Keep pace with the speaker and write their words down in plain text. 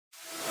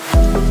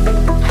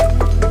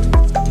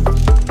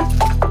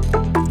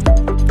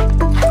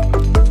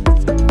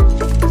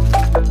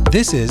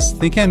This is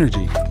Think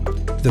Energy,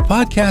 the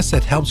podcast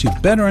that helps you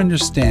better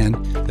understand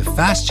the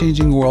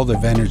fast-changing world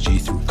of energy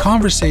through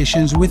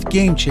conversations with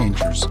game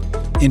changers,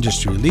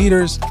 industry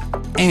leaders,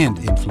 and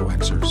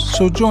influencers.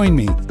 So join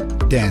me,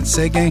 Dan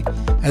Seguin,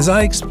 as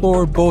I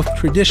explore both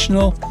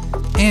traditional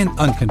and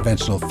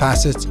unconventional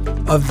facets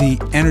of the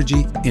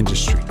energy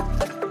industry.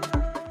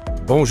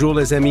 Bonjour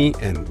les amis,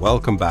 and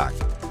welcome back.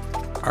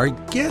 Our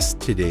guest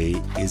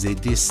today is a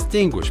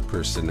distinguished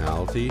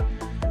personality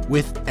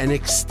with an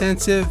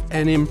extensive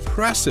and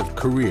impressive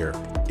career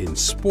in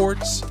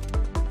sports,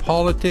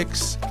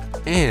 politics,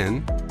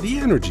 and the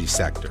energy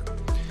sector.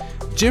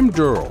 Jim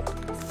Durrell,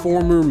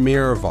 former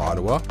Mayor of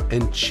Ottawa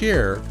and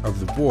chair of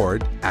the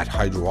board at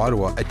Hydro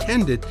Ottawa,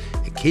 attended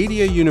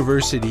Acadia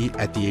University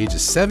at the age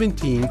of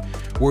 17,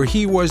 where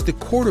he was the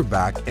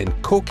quarterback and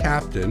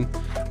co-captain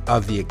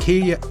of the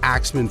Acadia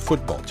Axemen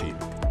football team.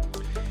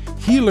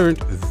 He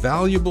learned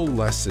valuable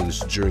lessons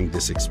during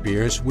this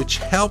experience, which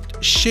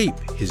helped shape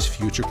his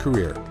future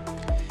career.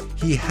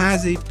 He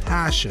has a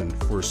passion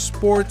for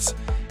sports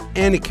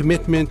and a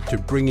commitment to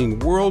bringing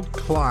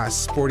world-class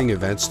sporting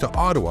events to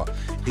Ottawa,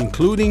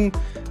 including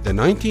the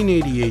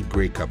 1988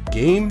 Grey Cup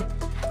game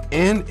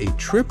and a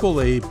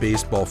AAA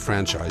baseball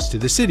franchise to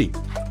the city.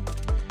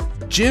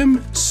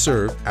 Jim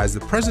served as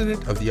the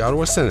president of the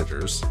Ottawa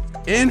Senators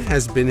and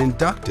has been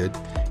inducted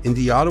in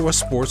the Ottawa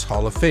Sports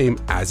Hall of Fame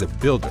as a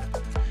builder.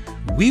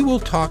 We will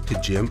talk to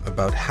Jim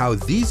about how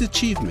these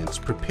achievements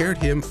prepared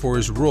him for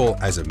his role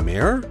as a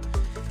mayor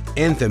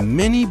and the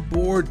many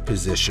board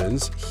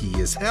positions he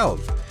has held,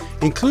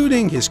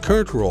 including his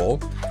current role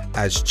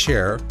as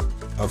chair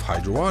of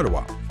Hydro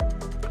Ottawa.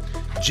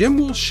 Jim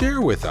will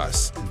share with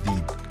us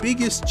the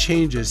biggest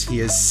changes he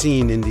has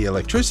seen in the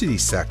electricity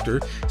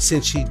sector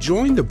since he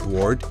joined the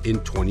board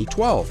in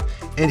 2012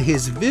 and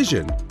his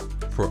vision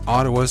for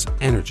Ottawa's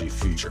energy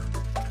future.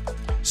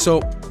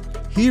 So,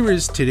 here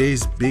is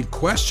today's big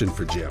question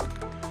for Jim.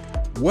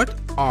 What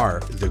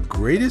are the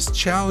greatest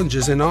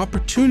challenges and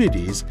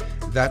opportunities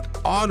that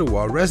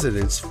Ottawa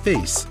residents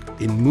face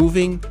in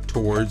moving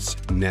towards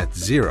net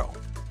zero?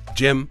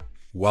 Jim,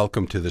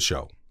 welcome to the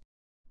show.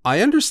 I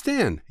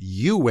understand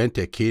you went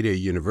to Acadia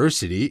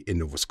University in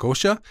Nova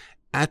Scotia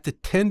at the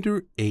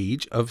tender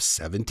age of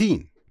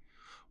 17.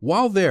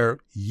 While there,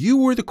 you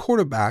were the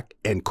quarterback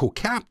and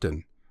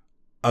co-captain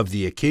of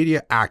the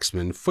Acadia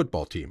Axemen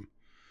football team.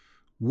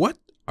 What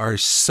are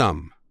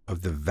some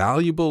of the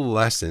valuable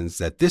lessons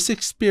that this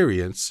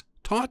experience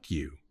taught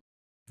you?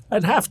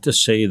 I'd have to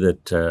say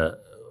that,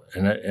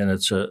 and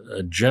it's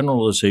a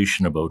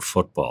generalization about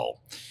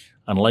football,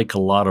 unlike a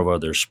lot of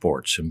other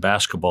sports. In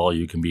basketball,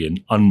 you can be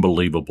an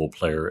unbelievable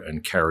player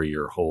and carry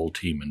your whole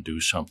team and do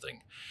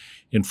something.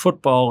 In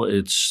football,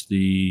 it's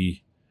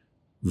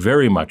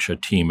very much a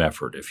team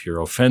effort. If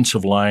your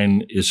offensive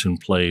line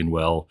isn't playing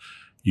well,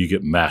 you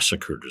get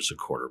massacred as a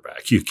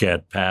quarterback. You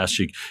can't pass.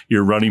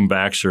 Your running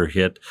backs are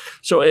hit.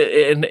 So,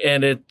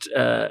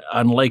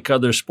 unlike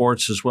other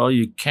sports as well,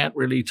 you can't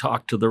really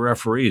talk to the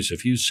referees.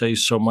 If you say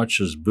so much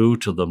as boo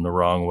to them the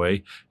wrong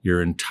way,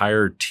 your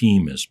entire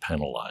team is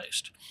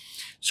penalized.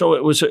 So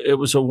it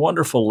was a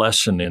wonderful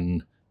lesson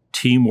in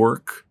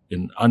teamwork,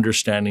 in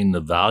understanding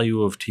the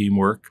value of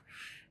teamwork,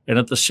 and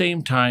at the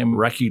same time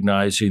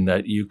recognizing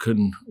that you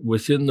can,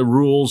 within the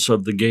rules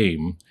of the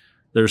game,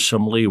 there's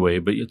some leeway,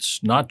 but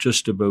it's not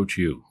just about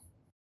you.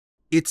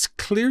 It's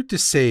clear to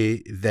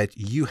say that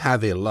you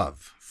have a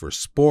love for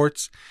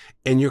sports,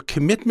 and your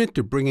commitment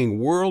to bringing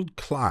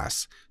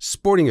world-class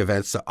sporting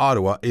events to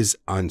Ottawa is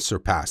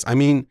unsurpassed. I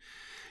mean,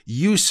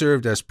 you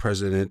served as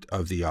president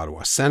of the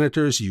Ottawa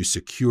Senators. You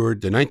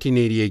secured the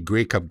 1988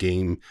 Grey Cup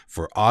game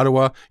for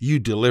Ottawa. You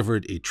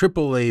delivered a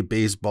AAA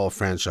baseball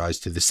franchise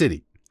to the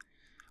city.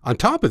 On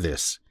top of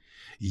this,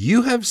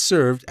 you have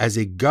served as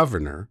a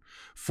governor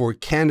for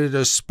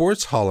Canada's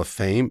Sports Hall of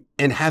Fame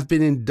and have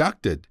been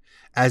inducted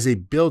as a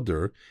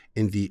builder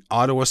in the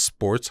Ottawa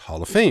Sports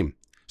Hall of Fame.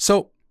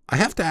 So I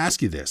have to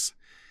ask you this.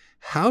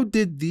 How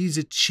did these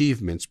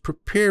achievements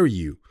prepare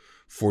you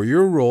for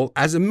your role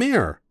as a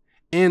mayor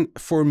and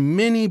for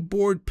many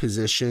board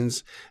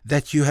positions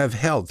that you have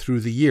held through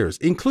the years,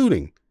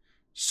 including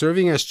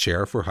serving as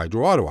chair for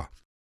Hydro Ottawa?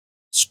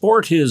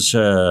 Sport is,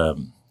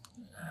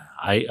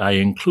 I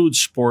include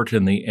sport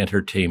in the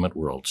entertainment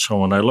world. So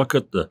when I look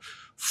at the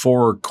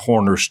four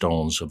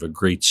cornerstones of a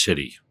great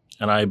city,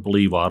 and I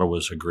believe Ottawa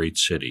is a great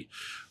city.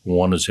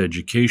 One is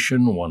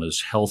education, one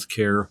is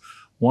healthcare,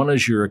 one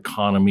is your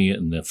economy,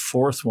 and the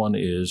fourth one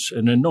is,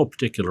 and in no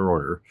particular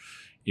order,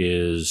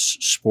 is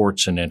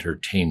sports and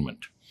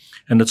entertainment.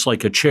 And it's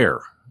like a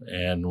chair.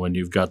 And when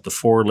you've got the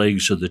four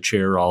legs of the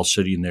chair all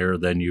sitting there,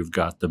 then you've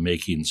got the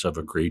makings of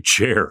a great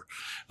chair,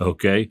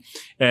 okay?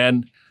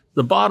 And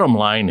the bottom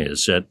line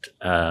is that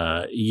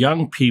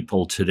young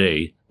people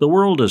today, the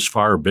world is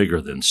far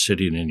bigger than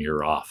sitting in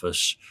your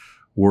office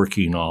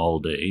working all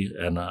day,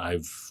 and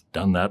I've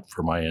done that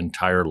for my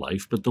entire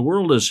life. But the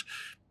world is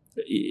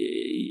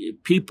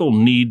people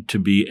need to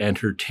be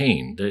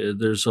entertained.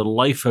 There's a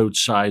life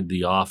outside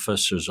the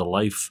office. There's a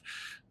life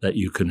that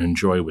you can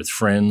enjoy with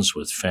friends,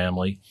 with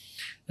family.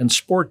 And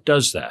sport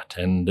does that.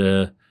 And,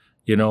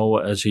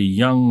 as a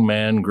young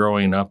man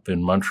growing up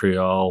in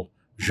Montreal,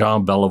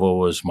 Jean Beliveau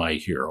was my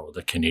hero,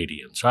 the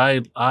Canadians.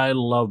 I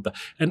love that.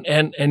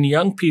 And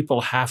young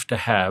people have to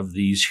have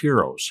these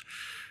heroes.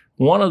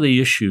 One of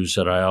the issues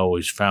that I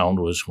always found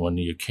was when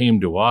you came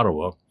to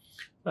Ottawa,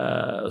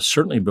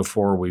 certainly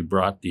before we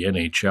brought the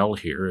NHL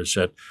here, is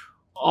that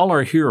all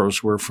our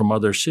heroes were from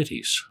other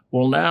cities.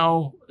 Well,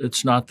 now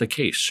it's not the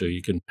case. So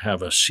you can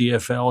have a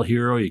CFL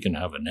hero, you can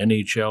have an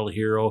NHL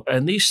hero,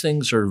 and these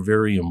things are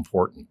very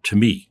important to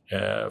me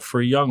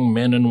for young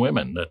men and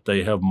women, that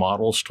they have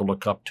models to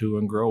look up to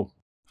and grow.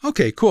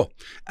 Okay, cool.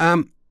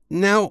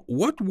 Now,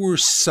 what were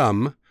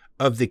some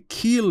of the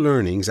key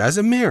learnings as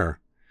a mayor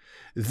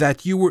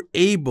that you were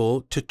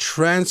able to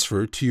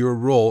transfer to your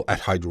role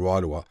at Hydro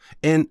Ottawa?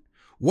 And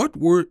what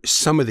were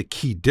some of the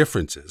key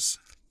differences?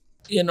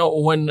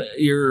 When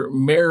you're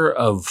mayor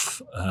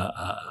of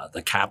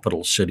the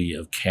capital city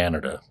of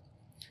Canada,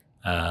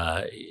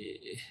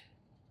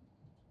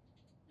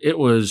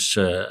 it's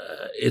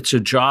a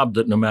job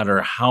that no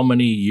matter how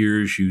many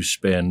years you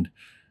spend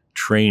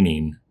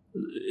training,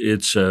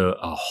 it's a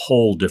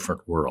whole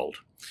different world.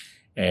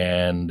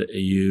 And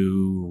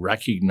you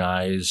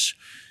recognize,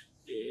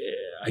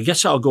 I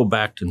guess I'll go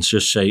back and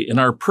just say, in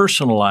our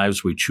personal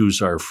lives, we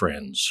choose our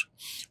friends.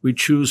 We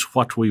choose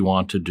what we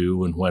want to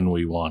do and when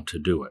we want to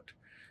do it.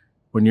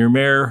 When you're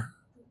mayor,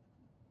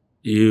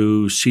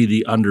 you see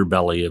the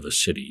underbelly of a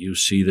city. You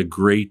see the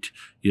great,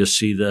 you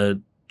see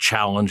the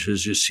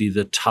challenges, you see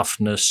the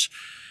toughness,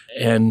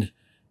 and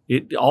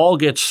it all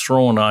gets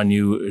thrown on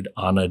you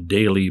on a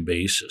daily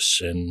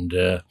basis. And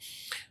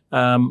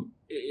I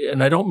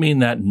don't mean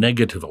that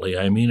negatively.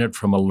 I mean it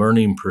from a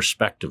learning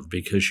perspective,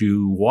 because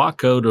you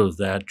walk out of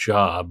that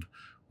job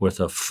with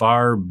a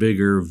far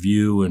bigger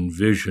view and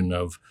vision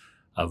of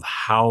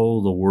how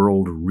the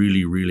world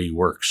really, really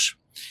works.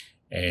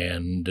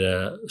 And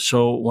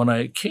so when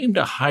I came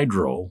to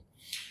Hydro,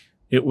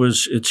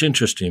 it's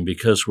interesting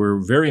because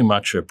we're very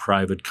much a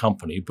private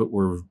company, but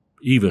we're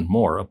even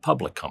more a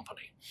public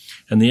company.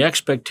 And the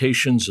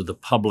expectations of the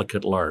public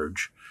at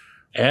large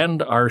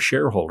and our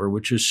shareholder,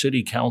 which is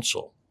City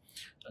Council.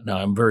 Now,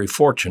 I'm very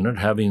fortunate,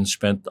 having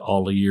spent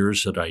all the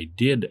years that I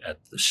did at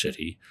the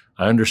city.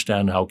 I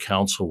understand how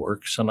council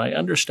works, and I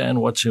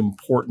understand what's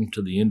important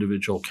to the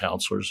individual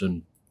councillors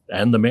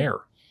and the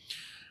mayor.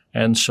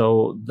 And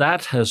so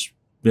that has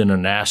been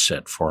an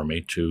asset for me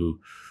to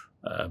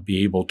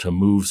be able to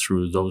move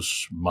through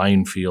those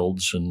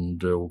minefields,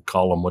 and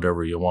call them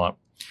whatever you want.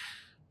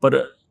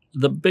 But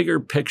the bigger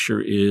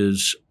picture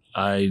is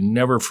I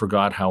never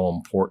forgot how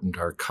important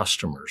our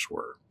customers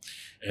were.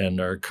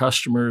 And our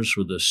customers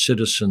were the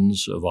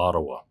citizens of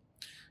Ottawa.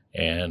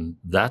 And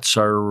that's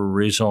our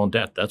raison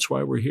d'etre. That's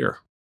why we're here.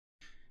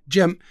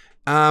 Jim,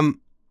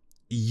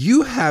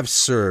 you have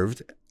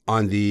served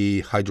on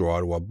the Hydro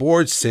Ottawa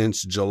board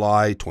since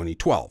July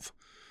 2012.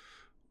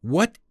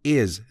 What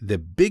is the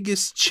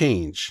biggest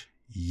change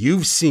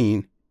you've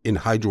seen in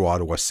Hydro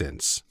Ottawa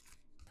since?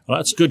 Well,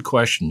 that's a good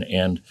question.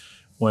 And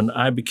when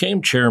I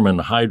became chairman,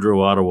 Hydro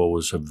Ottawa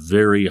was a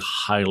very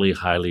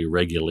highly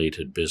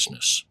regulated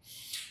business.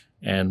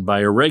 And by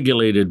a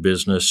regulated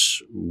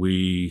business,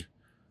 we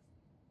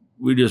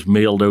just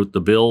mailed out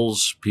the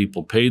bills,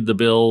 people paid the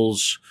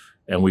bills,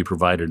 and we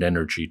provided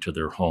energy to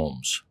their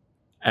homes.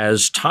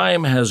 As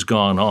time has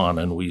gone on,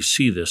 and we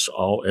see this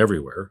all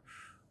everywhere,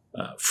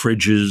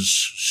 fridges,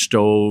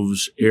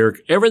 stoves, air,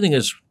 everything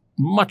is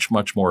much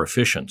more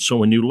efficient. So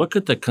when you look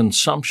at the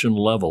consumption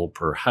level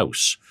per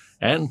house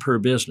and per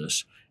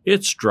business,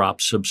 it's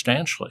dropped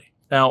substantially.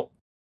 Now,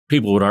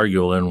 people would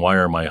argue, then why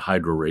are my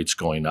hydro rates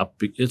going up?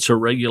 It's a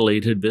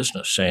regulated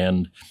business,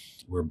 and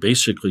we're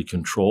basically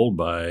controlled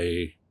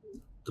by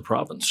the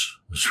province.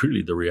 It's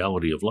really the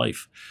reality of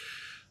life.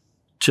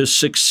 To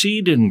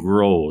succeed and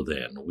grow,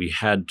 then, we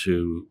had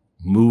to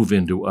move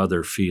into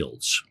other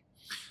fields.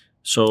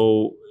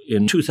 So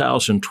in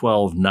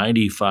 2012,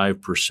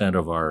 95%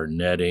 of our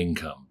net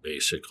income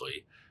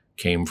basically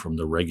came from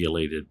the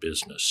regulated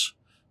business.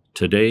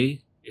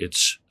 Today,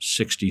 it's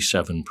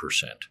 67%.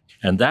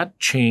 And that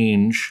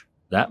change,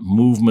 that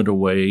movement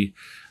away,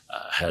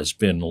 has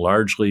been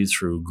largely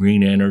through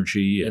green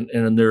energy.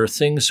 And there are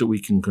things that we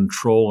can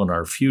control in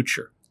our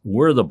future.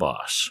 We're the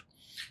boss.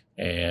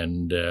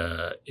 And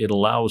it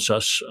allows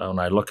us, when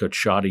I look at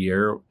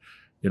Chaudière,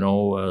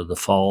 the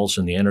falls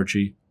and the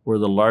energy, we're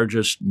the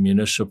largest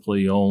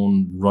municipally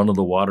owned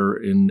run-of-the-water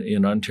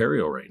in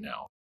Ontario right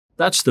now.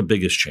 That's the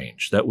biggest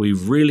change, that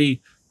we've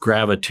really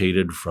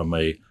gravitated from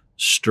a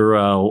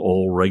sterile,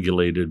 old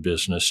regulated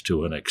business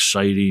to an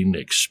exciting,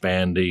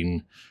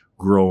 expanding,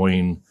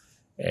 growing,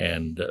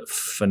 and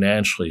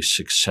financially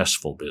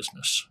successful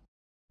business.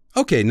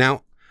 Okay,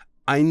 now,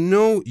 I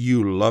know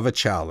you love a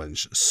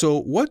challenge.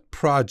 So what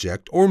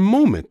project or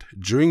moment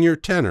during your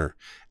tenure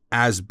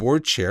as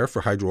board chair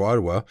for Hydro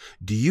Ottawa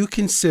do you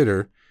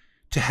consider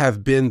to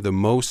have been the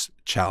most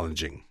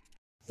challenging?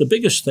 The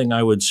biggest thing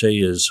I would say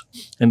is,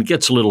 and it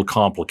gets a little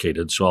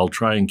complicated, so I'll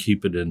try and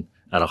keep it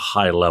at a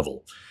high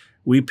level.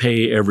 We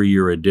pay every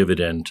year a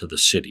dividend to the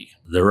city.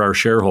 They're our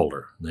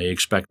shareholder. They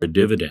expect a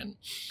dividend.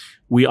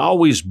 We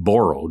always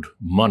borrowed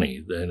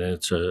money, and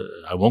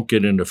I won't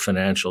get into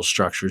financial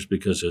structures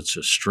because it's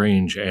a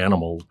strange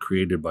animal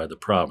created by the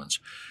province,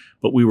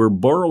 but we were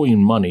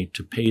borrowing money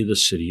to pay the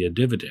city a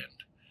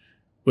dividend,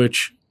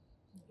 which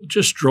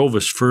just drove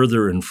us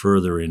further and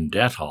further in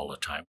debt all the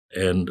time.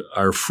 And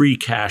our free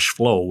cash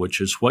flow,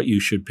 which is what you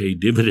should pay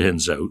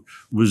dividends out,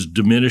 was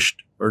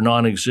diminished or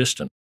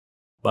non-existent.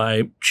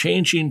 By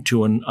changing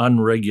to an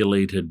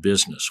unregulated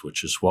business,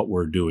 which is what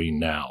we're doing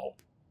now,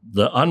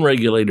 the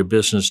unregulated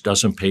business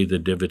doesn't pay the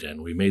dividend.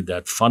 We made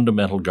that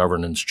fundamental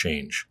governance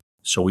change.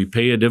 So we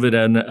pay a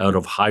dividend out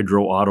of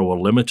Hydro Ottawa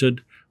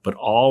Limited, but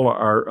all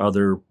our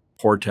other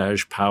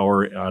Portage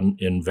Power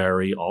in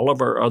Vary, all of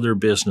our other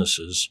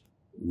businesses,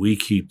 we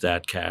keep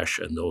that cash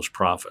and those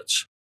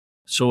profits.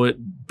 So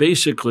it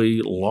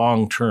basically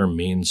long-term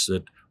means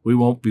that we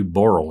won't be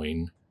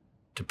borrowing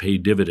to pay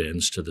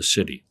dividends to the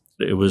city.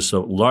 It was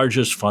the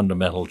largest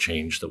fundamental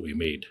change that we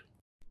made.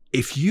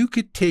 If you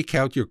could take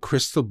out your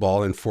crystal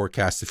ball and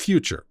forecast the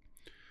future,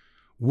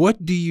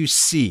 what do you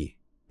see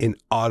in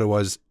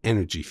Ottawa's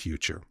energy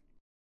future?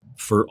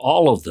 For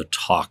all of the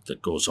talk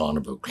that goes on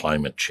about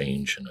climate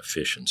change and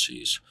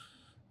efficiencies,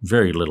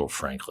 very little,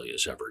 frankly,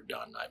 is ever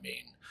done. I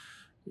mean,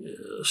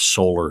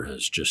 solar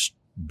has just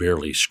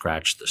barely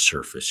scratched the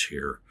surface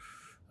here.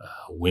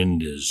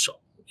 Wind is,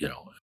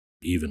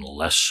 even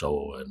less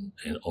so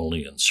and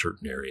only in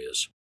certain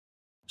areas.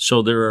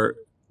 So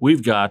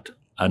we've got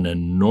an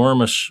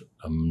enormous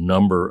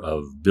number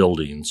of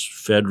buildings,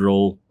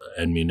 federal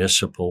and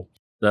municipal,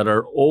 that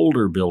are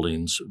older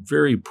buildings,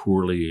 very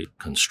poorly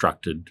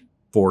constructed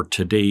for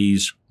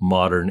today's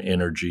modern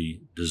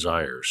energy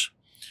desires.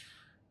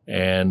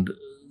 And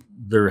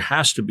there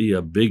has to be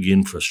a big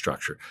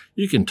infrastructure.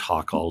 You can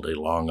talk all day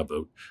long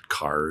about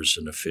cars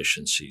and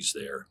efficiencies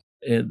there.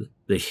 And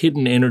the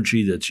hidden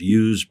energy that's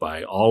used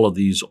by all of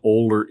these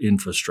older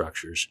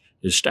infrastructures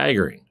is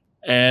staggering.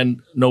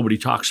 And nobody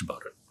talks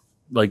about it,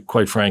 like,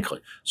 quite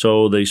frankly.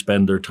 So they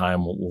spend their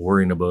time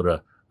worrying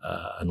about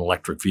an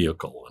electric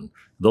vehicle. And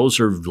those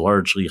are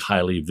largely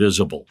highly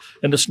visible.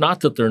 And it's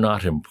not that they're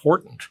not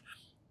important.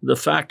 The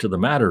fact of the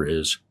matter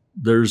is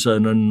there's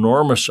an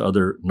enormous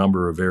other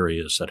number of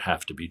areas that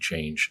have to be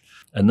changed.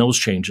 And those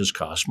changes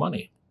cost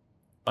money.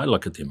 I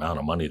look at the amount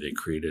of money they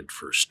created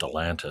for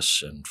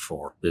Stellantis and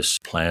for this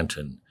plant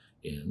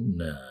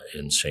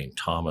in St.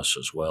 Thomas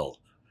as well.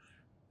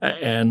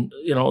 And,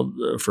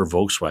 for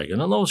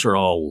Volkswagen, and those are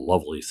all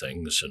lovely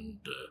things.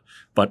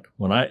 But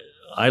when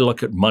I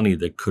look at money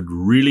that could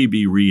really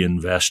be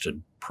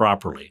reinvested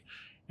properly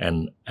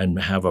and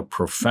have a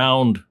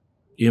profound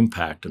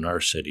impact in our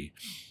city,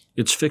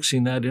 it's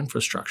fixing that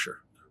infrastructure.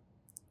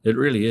 It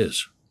really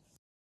is.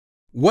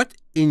 What,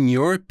 in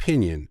your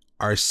opinion,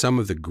 are some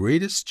of the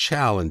greatest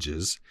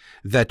challenges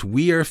that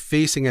we are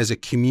facing as a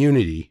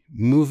community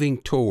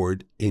moving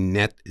toward a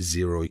net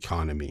zero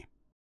economy?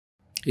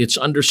 It's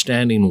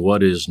understanding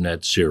what is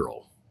net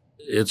zero.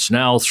 It's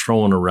now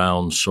thrown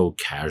around so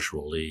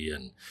casually,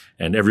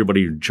 and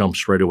everybody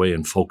jumps right away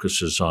and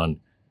focuses on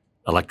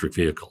electric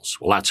vehicles.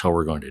 Well, that's how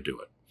we're going to do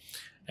it.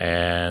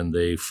 And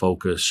they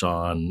focus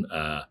on,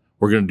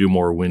 we're going to do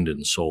more wind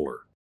and solar.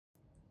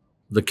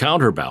 The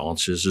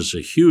counterbalance is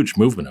a huge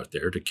movement out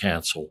there to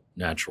cancel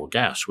natural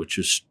gas, which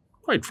is,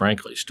 quite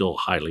frankly, still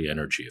highly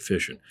energy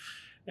efficient.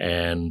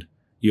 And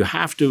you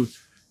have to,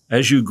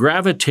 as you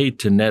gravitate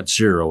to net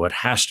zero, it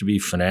has to be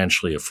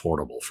financially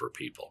affordable for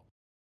people.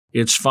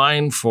 It's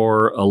fine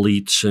for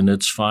elites and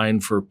it's fine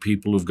for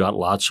people who've got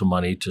lots of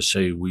money to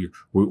say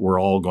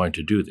we're all going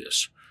to do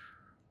this.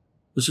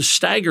 There's a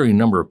staggering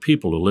number of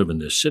people who live in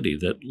this city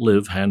that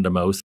live hand to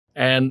mouth,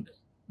 and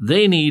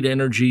they need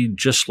energy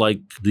just like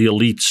the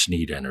elites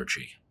need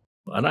energy.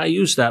 And I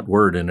use that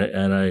word, and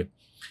it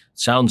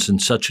sounds in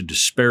such a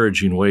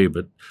disparaging way,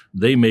 but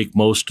they make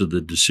most of the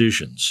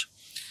decisions.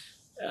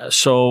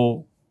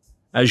 So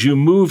as you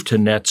move to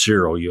net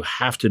zero, you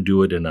have to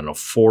do it in an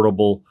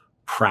affordable,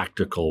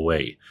 practical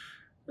way.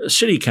 The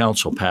City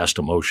Council passed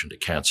a motion to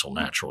cancel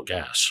natural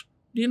gas.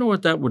 Do you know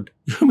what that would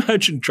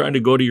imagine trying to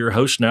go to your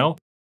house now?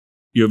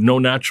 You have no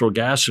natural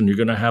gas and you're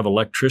going to have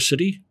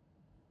electricity.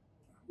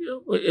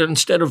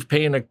 Instead of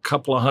paying a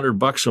couple of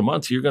 $100 a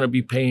month, you're going to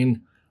be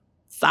paying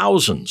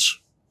thousands.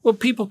 Well,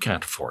 people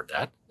can't afford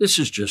that. This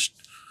is just,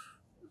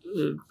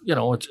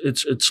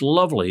 it's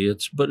lovely.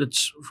 But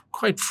it's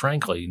quite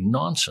frankly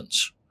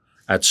nonsense.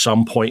 At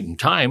some point in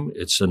time,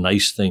 it's a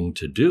nice thing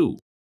to do.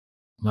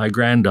 My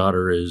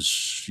granddaughter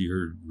is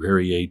your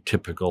very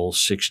atypical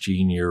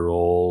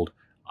 16-year-old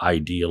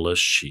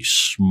idealist. She's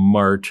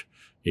smart,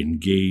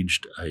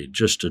 engaged. I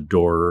just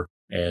adore her.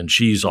 And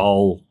she's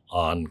all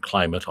on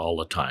climate all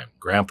the time.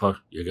 Grandpa,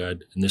 you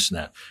got and this and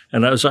that.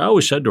 And as I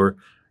always said to her,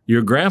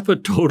 your grandpa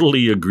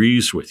totally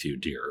agrees with you,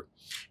 dear.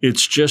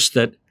 It's just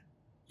that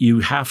you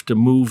have to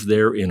move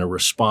there in a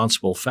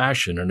responsible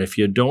fashion. And if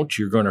you don't,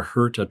 you're going to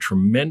hurt a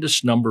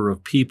tremendous number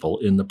of people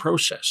in the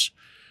process.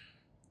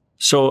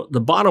 So the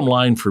bottom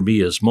line for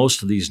me is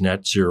most of these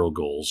net zero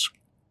goals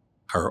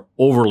are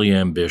overly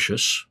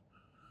ambitious.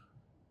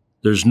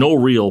 There's no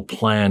real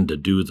plan to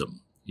do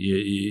them.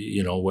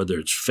 You know, whether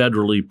it's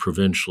federally,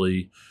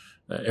 provincially,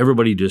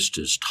 everybody just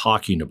is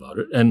talking about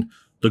it. And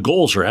the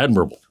goals are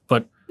admirable,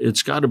 but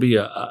it's got to be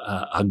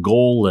a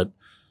goal that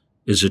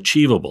is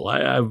achievable.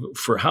 I've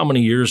for how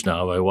many years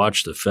now have I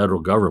watched the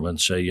federal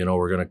government say, you know,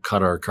 we're going to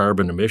cut our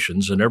carbon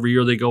emissions, and every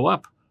year they go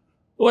up.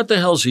 What the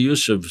hell's the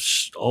use of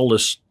all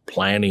this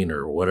planning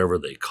or whatever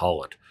they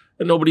call it?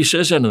 And nobody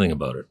says anything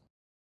about it.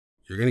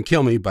 You're going to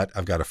kill me, but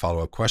I've got a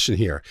follow-up question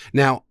here.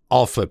 Now,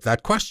 I'll flip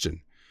that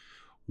question.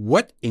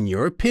 What, in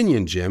your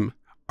opinion, Jim,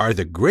 are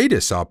the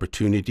greatest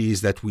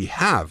opportunities that we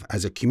have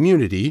as a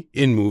community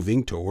in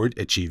moving toward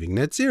achieving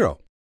net zero?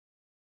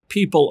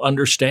 People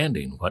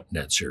understanding what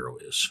net zero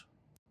is.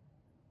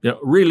 You know,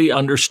 really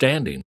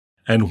understanding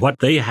and what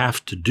they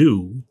have to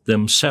do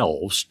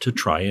themselves to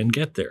try and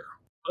get there.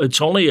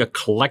 It's only a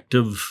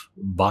collective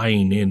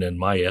buying in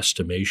my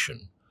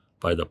estimation,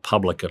 by the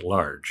public at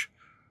large,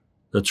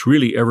 that's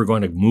really ever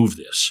going to move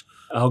this.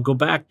 I'll go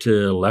back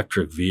to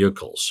electric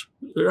vehicles.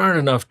 There aren't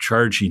enough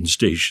charging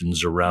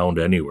stations around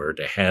anywhere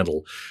to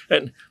handle.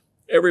 And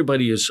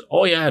everybody is,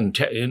 oh yeah,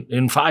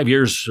 in 5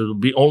 years, it'll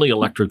be only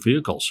electric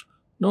vehicles.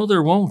 No,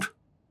 there won't.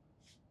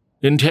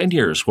 In 10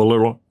 years,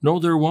 no,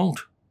 there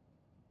won't.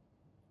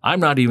 I'm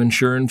not even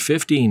sure in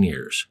 15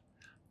 years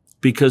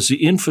because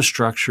the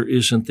infrastructure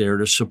isn't there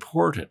to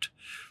support it.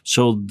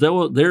 So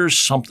there's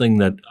something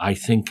that I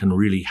think can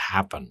really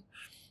happen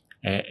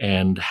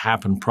and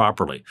happen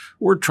properly.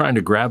 We're trying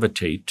to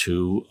gravitate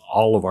to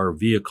all of our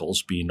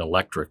vehicles being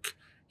electric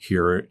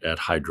here at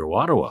Hydro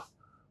Ottawa.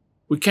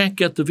 We can't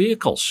get the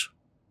vehicles.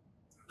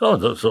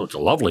 Oh, so it's a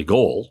lovely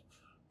goal,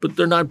 but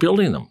they're not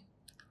building them.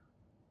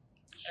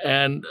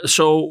 And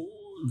so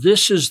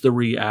this is the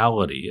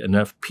reality. And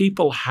if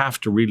people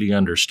have to really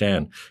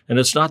understand, and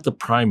it's not the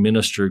Prime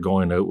Minister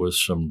going out with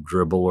some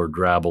dribble or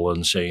drabble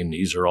and saying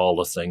these are all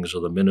the things,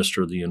 or the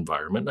Minister of the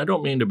Environment. And I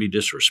don't mean to be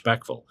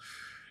disrespectful.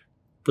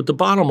 But the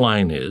bottom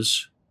line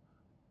is,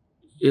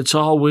 it's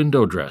all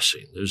window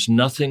dressing. There's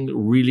nothing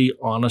really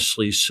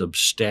honestly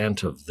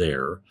substantive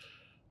there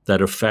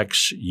that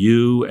affects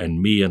you and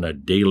me on a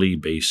daily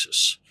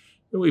basis.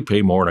 We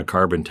pay more in a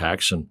carbon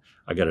tax, and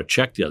I got a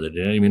check the other day.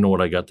 I didn't even know what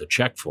I got the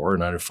check for,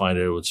 and I find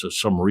out it's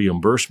some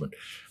reimbursement.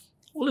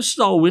 Well, this is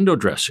all window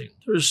dressing.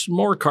 There's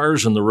more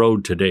cars on the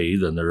road today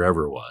than there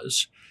ever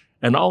was,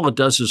 and all it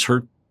does is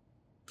hurt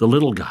the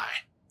little guy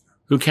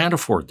who can't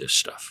afford this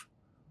stuff.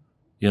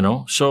 You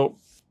know, so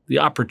the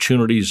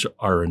opportunities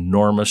are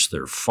enormous.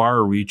 They're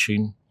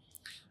far-reaching,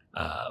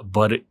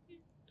 but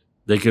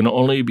they can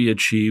only be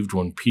achieved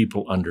when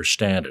people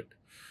understand it.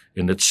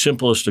 In its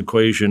simplest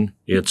equation,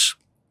 it's,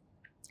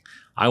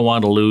 I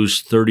want to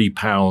lose 30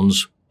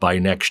 pounds by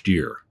next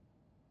year.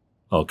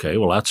 Okay,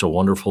 well, that's a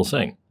wonderful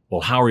thing.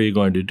 Well, how are you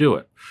going to do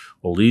it?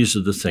 Well, these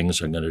are the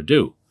things I'm going to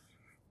do.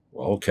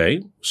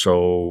 Okay,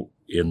 so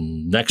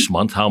in next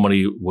month, how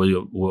many will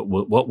you,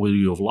 what will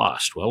you have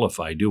lost? Well, if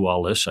I do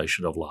all this, I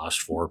should have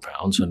lost 4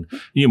 pounds, and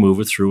you move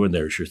it through, and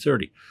there's your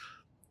 30.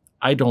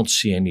 I don't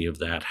see any of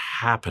that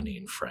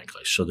happening,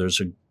 frankly. So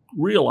there's a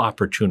real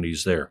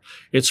opportunities there.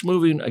 It's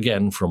moving,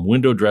 again, from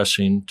window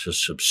dressing to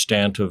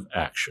substantive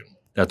action.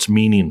 That's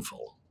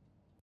meaningful.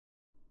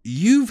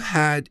 You've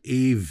had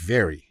a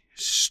very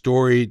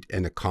storied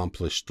and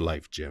accomplished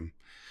life, Jim.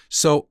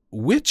 So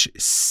which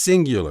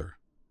singular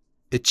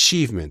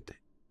achievement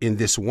in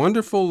this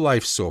wonderful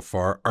life so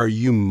far are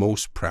you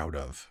most proud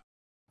of?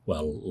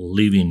 Well,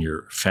 leaving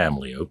your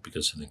family out,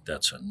 because I think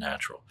that's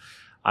unnatural.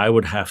 I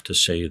would have to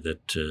say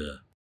that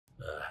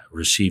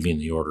receiving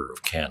the Order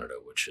of Canada,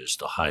 which is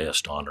the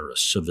highest honor a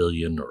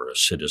civilian or a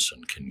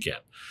citizen can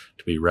get,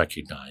 to be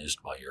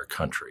recognized by your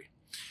country.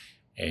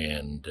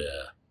 And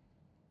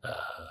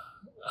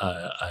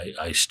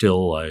I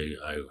still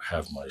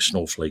have my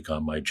snowflake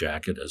on my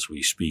jacket as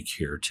we speak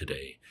here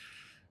today.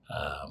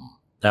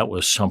 That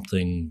was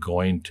something,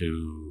 going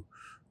to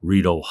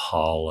Rideau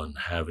Hall and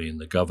having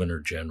the Governor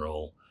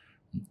General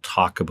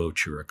talk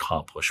about your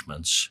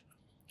accomplishments.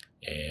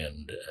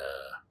 And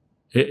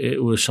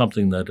it was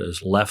something that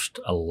has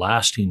left a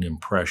lasting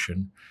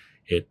impression.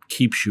 It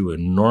keeps you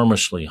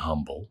enormously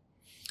humble.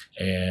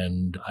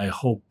 And I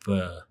hope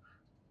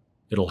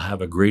it'll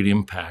have a great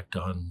impact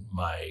on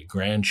my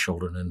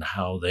grandchildren and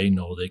how they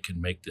know they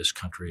can make this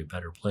country a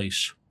better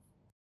place.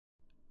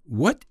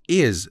 What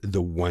is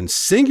the one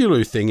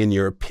singular thing, in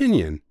your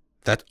opinion,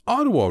 that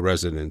Ottawa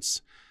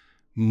residents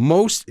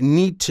most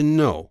need to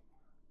know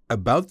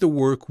about the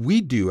work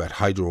we do at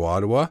Hydro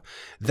Ottawa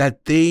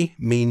that they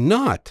may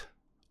not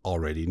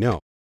already know?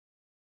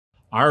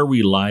 Our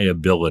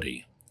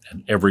reliability,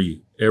 and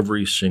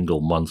every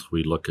single month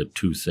we look at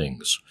two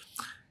things.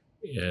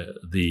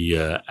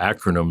 The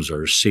acronyms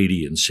are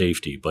SAIDI and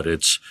safety, but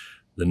it's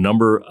the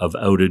number of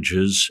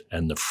outages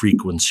and the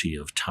frequency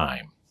of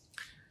time.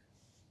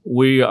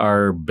 We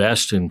are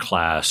best in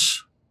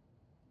class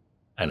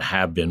and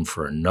have been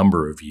for a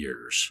number of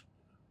years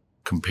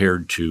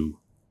compared to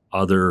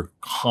other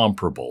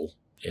comparable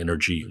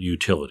energy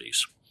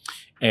utilities.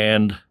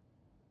 And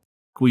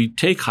we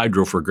take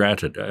hydro for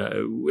granted.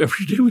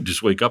 Every day we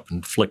just wake up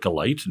and flick a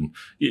light, and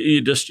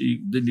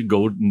then you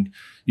go and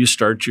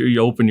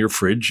you open your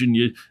fridge,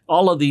 and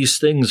all of these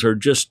things are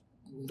just,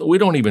 we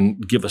don't even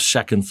give a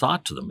second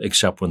thought to them,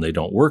 except when they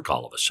don't work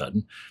all of a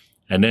sudden.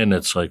 And then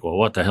it's like, well,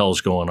 what the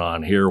hell's going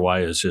on here? Why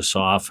is this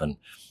off? And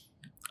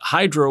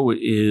hydro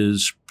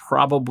is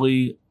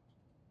probably,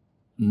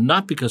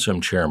 not because I'm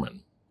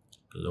chairman,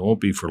 because it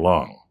won't be for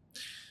long,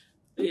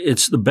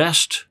 it's the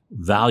best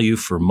value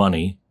for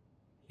money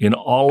in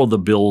all of the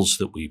bills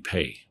that we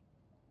pay.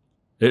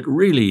 It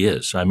really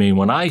is. I mean,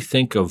 when I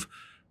think of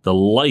the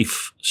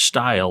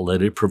lifestyle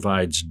that it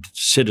provides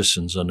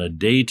citizens on a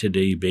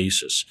day-to-day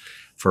basis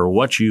for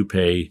what you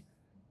pay,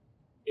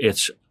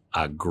 it's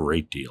a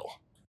great deal.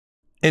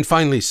 And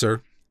finally,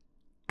 sir,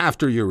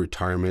 after your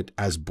retirement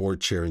as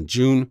board chair in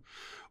June,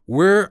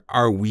 where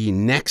are we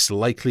next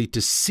likely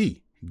to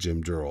see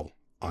Jim Durrell?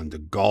 On the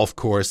golf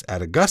course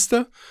at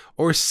Augusta,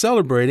 or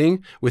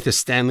celebrating with a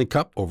Stanley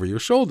Cup over your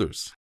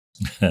shoulders?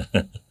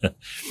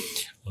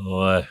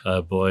 Boy,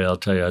 I'll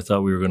tell you, I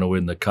thought we were going to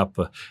win the cup.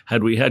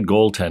 Had we had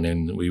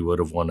goaltending, we would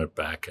have won it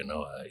back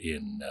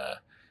in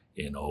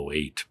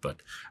 08.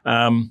 But,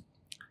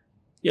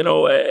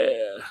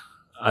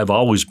 I've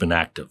always been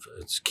active.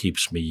 It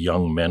keeps me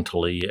young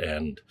mentally.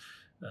 And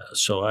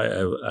so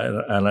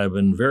I've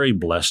been very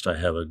blessed. I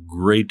have a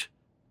great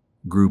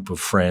group of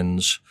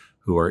friends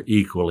who are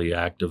equally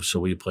active. So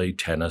we play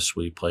tennis,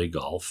 we play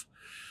golf.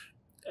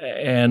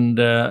 And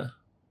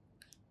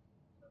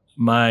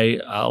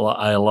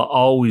I'll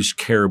always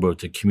care about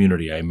the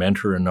community. I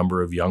mentor a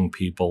number of young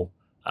people.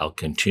 I'll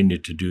continue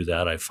to do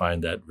that. I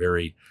find that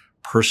very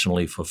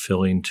personally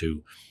fulfilling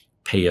to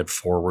pay it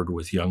forward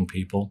with young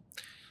people.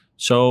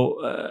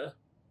 So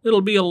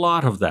it'll be a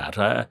lot of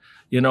that.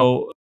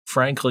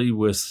 Frankly,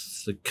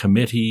 with the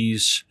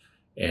committees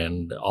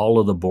and all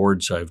of the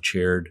boards I've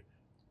chaired,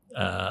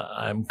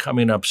 I'm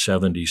coming up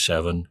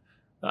 77.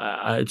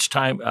 It's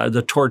time.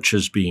 The torch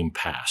is being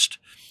passed.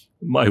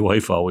 My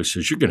wife always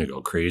says, "You're going to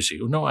go crazy."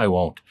 No, I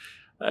won't,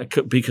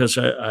 because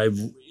I've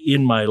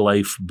in my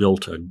life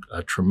built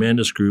a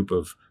tremendous group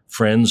of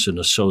friends and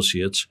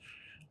associates,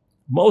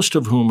 most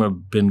of whom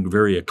have been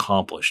very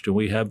accomplished, and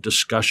we have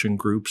discussion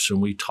groups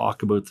and we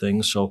talk about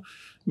things. So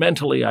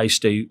mentally, I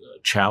stay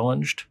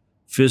challenged.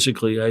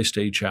 Physically, I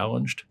stay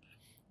challenged,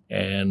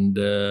 and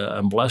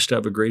I'm blessed to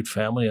have a great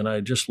family, and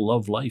I just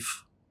love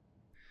life.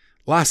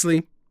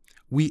 Lastly,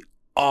 we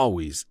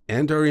always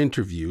end our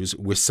interviews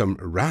with some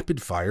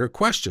rapid-fire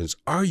questions.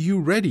 Are you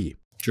ready?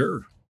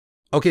 Sure.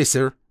 Okay,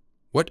 sir.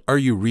 What are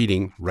you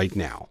reading right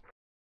now?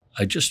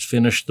 I just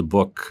finished the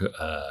book.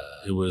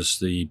 It was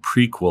the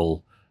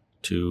prequel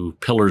to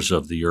Pillars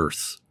of the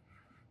Earth.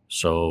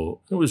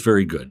 So it was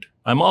very good.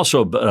 I'm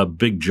also a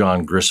big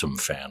John Grisham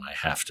fan, I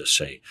have to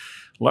say,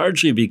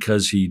 largely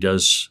because he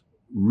does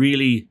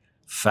really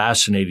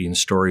fascinating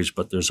stories,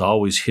 but there's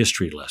always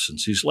history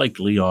lessons. He's like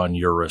Leon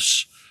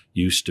Uris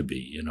used to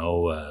be,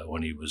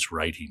 when he was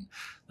writing,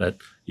 that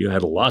you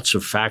had lots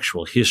of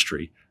factual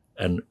history,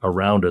 and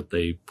around it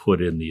they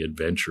put in the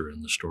adventure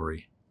in the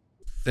story.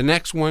 The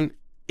next one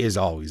is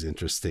always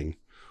interesting.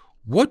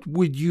 What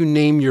would you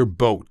name your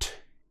boat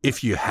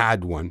if you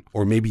had one,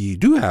 or maybe you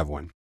do have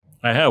one?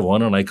 I have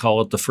one, and I call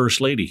it the First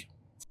Lady.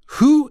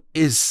 Who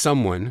is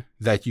someone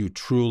that you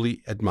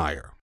truly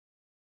admire?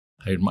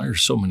 I admire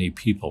so many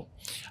people.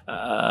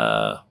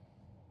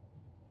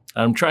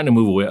 I'm trying to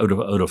move away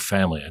out of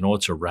family. I know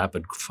it's a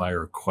rapid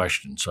fire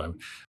question, so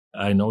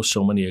I know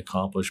so many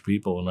accomplished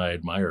people, and I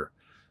admire.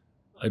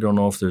 I don't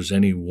know if there's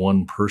any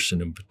one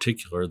person in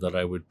particular that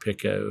I would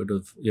pick out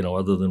of,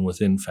 other than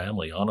within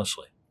family,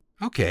 honestly.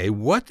 Okay,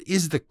 what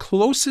is the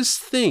closest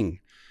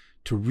thing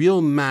to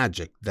real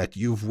magic that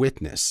you've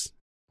witnessed?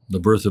 The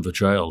birth of a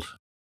child.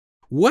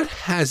 What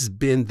has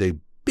been the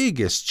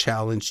biggest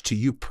challenge to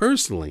you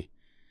personally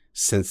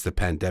since the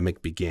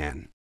pandemic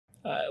began?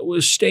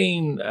 Was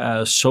staying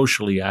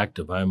socially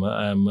active. I'm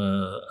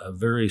a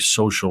very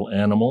social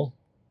animal,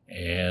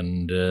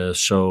 and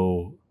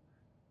so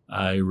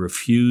I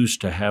refuse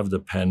to have the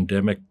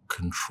pandemic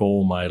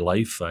control my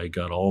life. I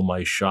got all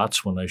my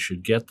shots when I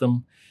should get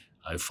them.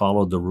 I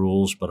followed the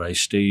rules, but I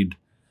stayed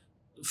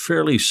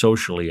fairly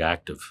socially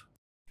active.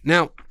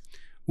 Now,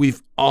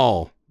 we've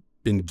all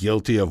been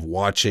guilty of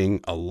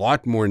watching a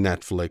lot more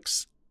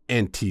Netflix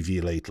and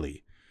TV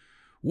lately.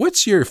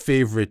 What's your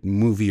favorite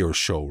movie or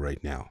show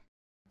right now?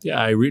 Yeah,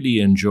 I really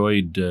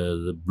enjoyed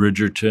the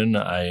Bridgerton.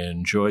 I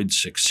enjoyed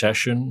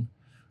Succession.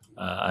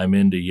 I'm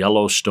into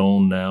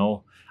Yellowstone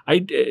now.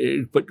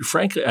 But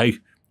frankly,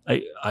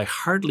 I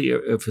hardly,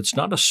 if it's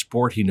not a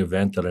sporting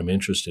event that I'm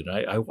interested in,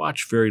 I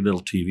watch very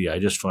little TV. I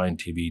just find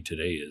TV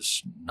today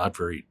is not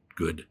very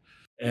good.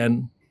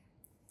 And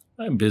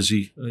I'm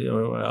busy.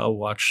 I'll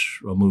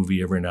watch a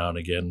movie every now and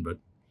again, but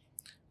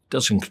it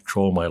doesn't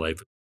control my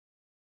life.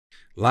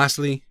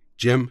 Lastly,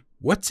 Jim,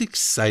 what's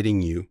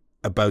exciting you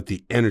about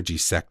the energy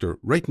sector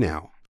right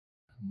now?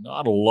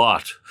 Not a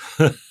lot.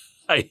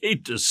 I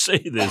hate to say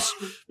this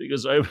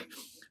because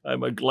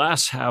I'm a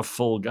glass half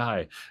full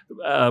guy.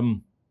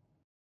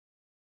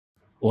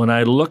 When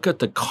I look at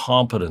the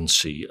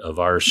competency of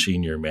our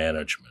senior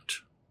management,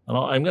 and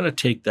I'm going to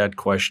take that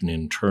question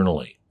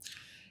internally.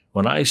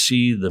 When I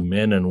see the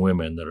men and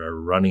women that are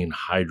running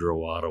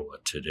Hydro Ottawa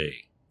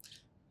today,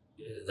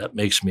 that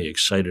makes me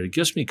excited. It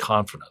gives me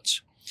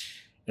confidence.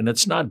 And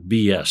it's not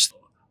BS.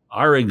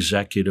 Our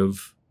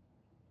executive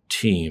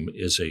team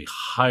is a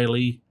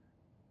highly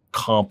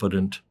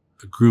competent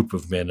group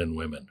of men and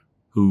women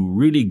who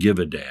really give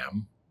a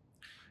damn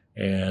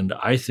and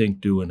I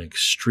think do an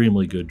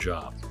extremely good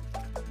job.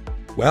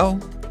 Well,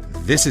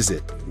 this is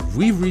it.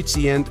 We've reached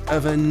the end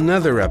of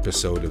another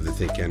episode of the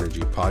Think Energy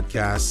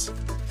podcast.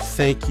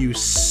 Thank you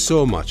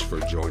so much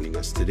for joining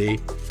us today.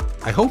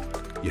 I hope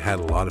you had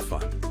a lot of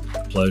fun.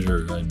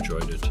 Pleasure. I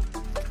enjoyed it.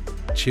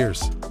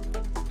 Cheers.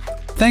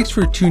 Thanks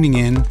for tuning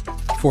in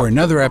for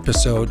another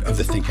episode of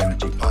the Think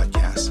Energy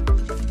podcast.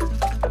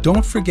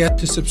 Don't forget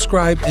to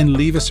subscribe and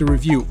leave us a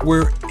review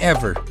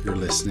wherever you're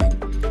listening.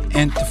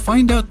 And to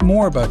find out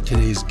more about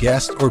today's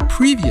guest or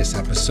previous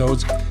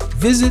episodes,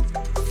 visit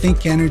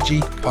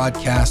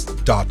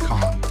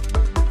thinkenergypodcast.com.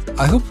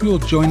 I hope you'll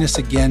join us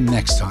again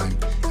next time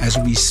as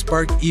we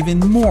spark even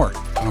more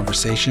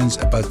conversations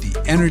about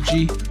the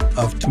energy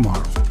of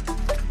tomorrow.